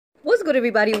good,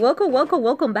 everybody?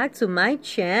 Welcome back to my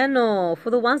channel. For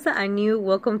the ones that are new,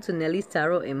 welcome to Nelly's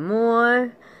Tarot and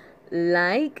More.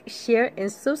 Like, share, and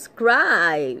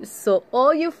subscribe so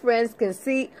all your friends can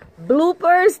see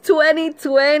Bloopers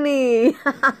 2020.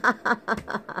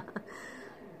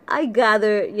 I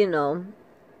gathered, you know,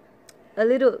 a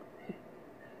little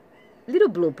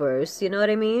bloopers, you know what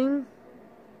I mean?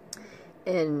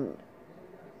 And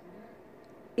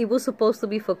it was supposed to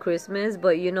be for Christmas,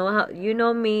 but you know how, you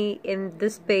know me in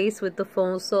this space with the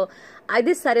phone, so I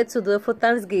decided to do it for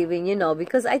Thanksgiving, you know,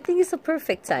 because I think it's a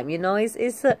perfect time, you know.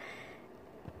 It's a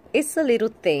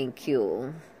little thank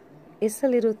you. It's a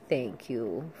little thank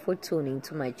you for tuning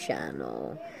to my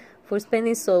channel, for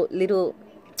spending so little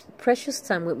precious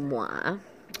time with moi,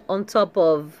 on top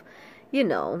of, you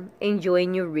know,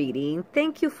 enjoying your reading.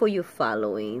 Thank you for your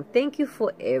following. Thank you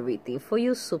for everything, for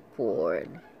your support.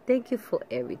 Thank you for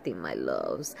everything, my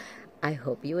loves. I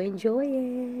hope you enjoy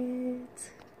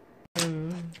it.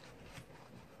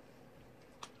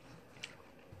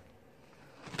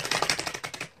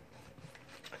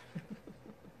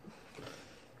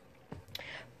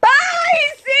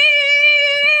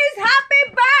 Pisces!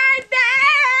 Happy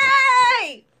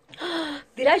birthday!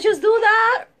 Did I just do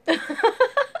that?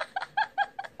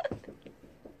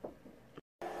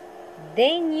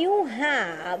 Then you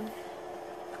have...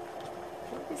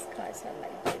 These cards are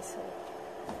like this.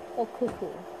 Oh, cuckoo.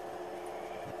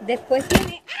 Después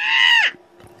tiene... ¡Ah!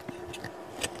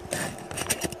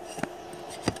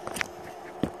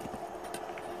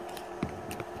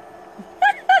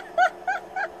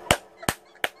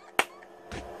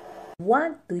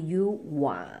 What do you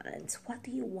want? What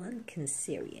do you want,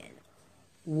 Cancerian?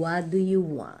 What do you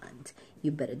want?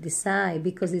 You better decide,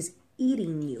 because it's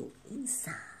eating you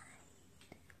inside.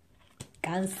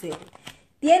 Cáncer.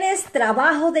 Tienes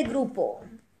trabajo de grupo.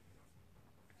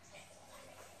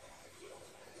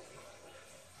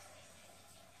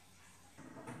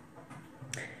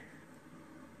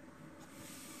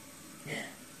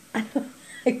 I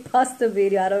paused the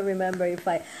video. I don't remember if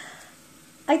I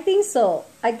think so.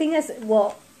 I think as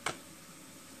well.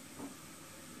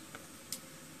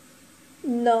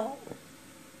 No.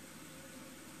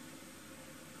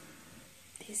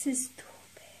 This is stupid.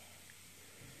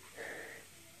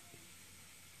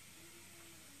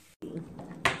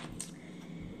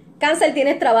 Cáncer,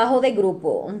 tienes trabajo de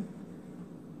grupo.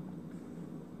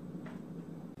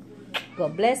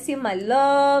 God bless you, my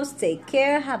loves. Take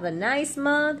care. Have a nice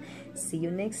month. See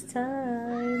you next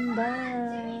time.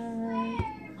 Bye.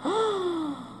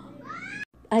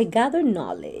 I gather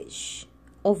knowledge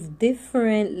of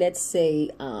different, let's say,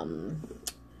 I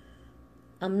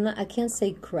can't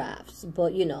say crafts,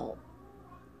 but you know.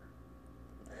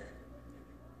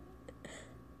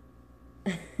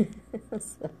 I'm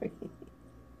sorry.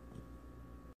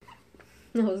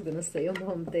 I was gonna say a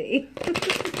mom day.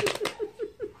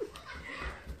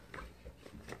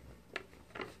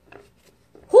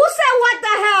 Who said what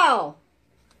the hell?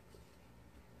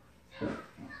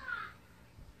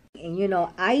 And you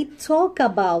know, I talk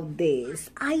about this.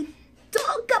 I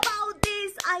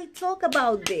talk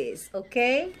about this,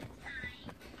 okay?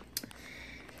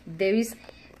 There is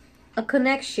a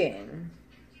connection.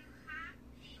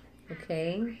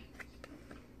 Okay?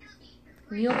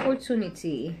 New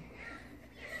opportunity.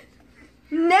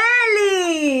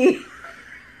 Nelly!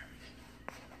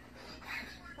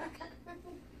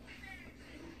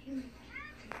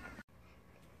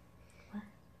 What?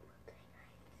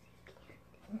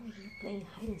 You're playing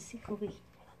hide and seek over here. I'm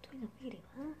doing a video,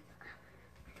 huh?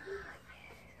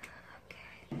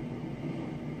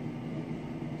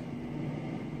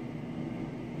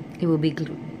 Okay.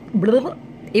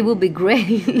 It will be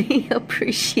greatly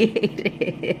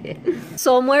appreciated.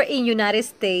 Somewhere in United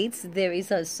States, there is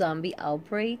a zombie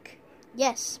outbreak.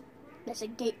 Yes, that's a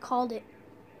gate called it.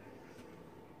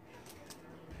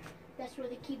 That's where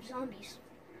they keep zombies.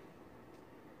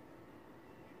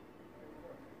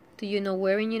 Do you know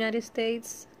where in United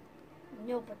States?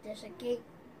 No, but there's a gate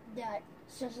that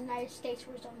says United States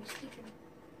where zombies keep them.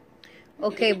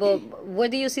 Okay, but where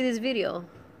do you see this video?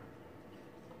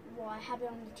 Well, I have it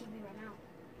on the TV right now.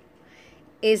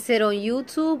 Is it on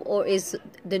YouTube or is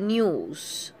the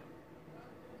news?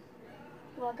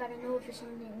 Well, I gotta know if it's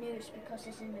on the news because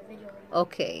it's in the video right now.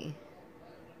 Okay.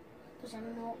 Because I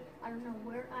don't know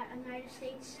where in the United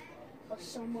States, but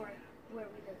somewhere where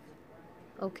we live.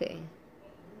 Okay.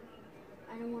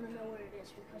 I don't want to know where it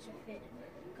is because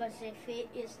if it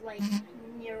is like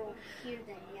near here,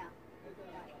 then yeah.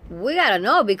 We gotta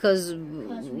know because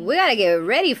we gotta get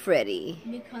ready, Freddy.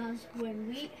 Because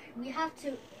when we have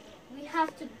to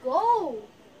go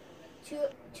to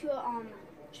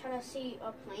try to see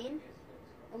a plane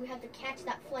and we have to catch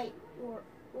that flight, or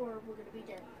we're gonna be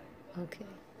dead. Okay.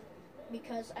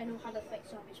 Because I know how to fight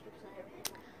zombies because I never had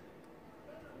one.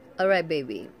 All right,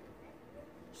 baby.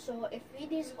 So if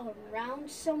it is around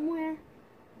somewhere,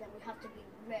 then we have to be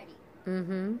ready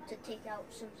to take out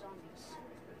some zombies.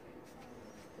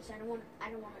 Because I don't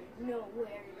want to know where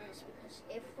it is. Because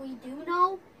if we do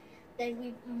know, then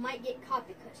we might get caught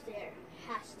because there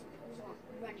has to be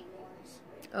running ones.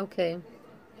 Okay. And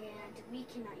we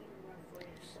cannot even run for it.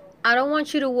 So I don't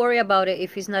want you to worry about it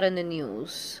if it's not in the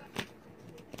news.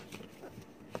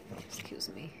 Excuse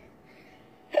me.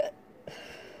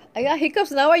 I got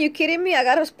hiccups now. Are you kidding me? I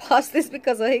gotta pause this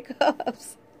because of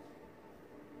hiccups.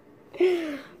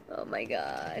 Oh my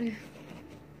God.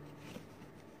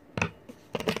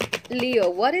 Leo,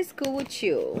 what is cool with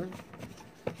you?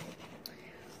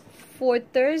 For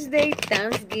Thursday,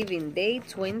 Thanksgiving Day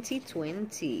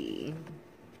 2020.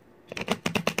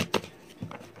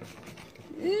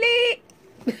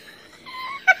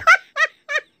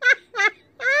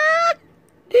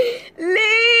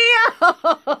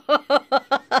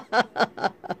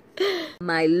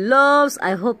 My loves,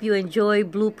 I hope you enjoy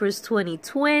Bloopers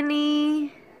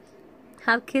 2020.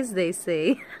 Have kids, they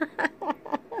say.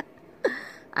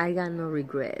 I got no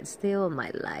regrets. They're all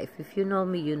my life. If you know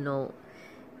me, you know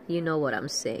what I'm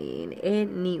saying.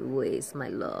 Anyways, my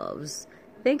loves,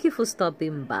 thank you for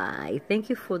stopping by. Thank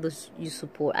you for your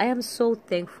support. I am so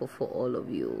thankful for all of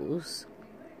you.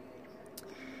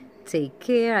 Take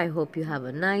care. I hope you have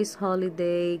a nice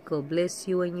holiday. God bless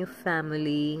you and your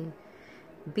family.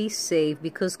 Be safe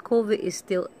because COVID is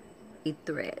still a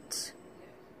threat.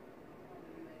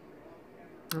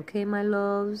 Okay, my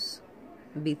loves?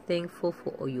 Be thankful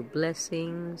for all your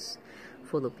blessings,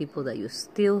 for the people that you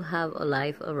still have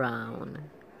alive around,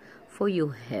 for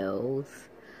your health.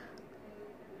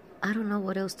 I don't know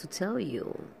what else to tell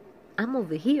you. I'm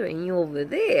over here and you over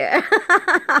there.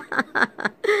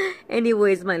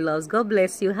 Anyways, my loves, God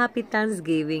bless you. Happy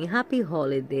Thanksgiving. Happy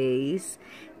holidays.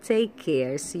 Take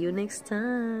care. See you next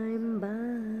time.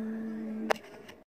 Bye.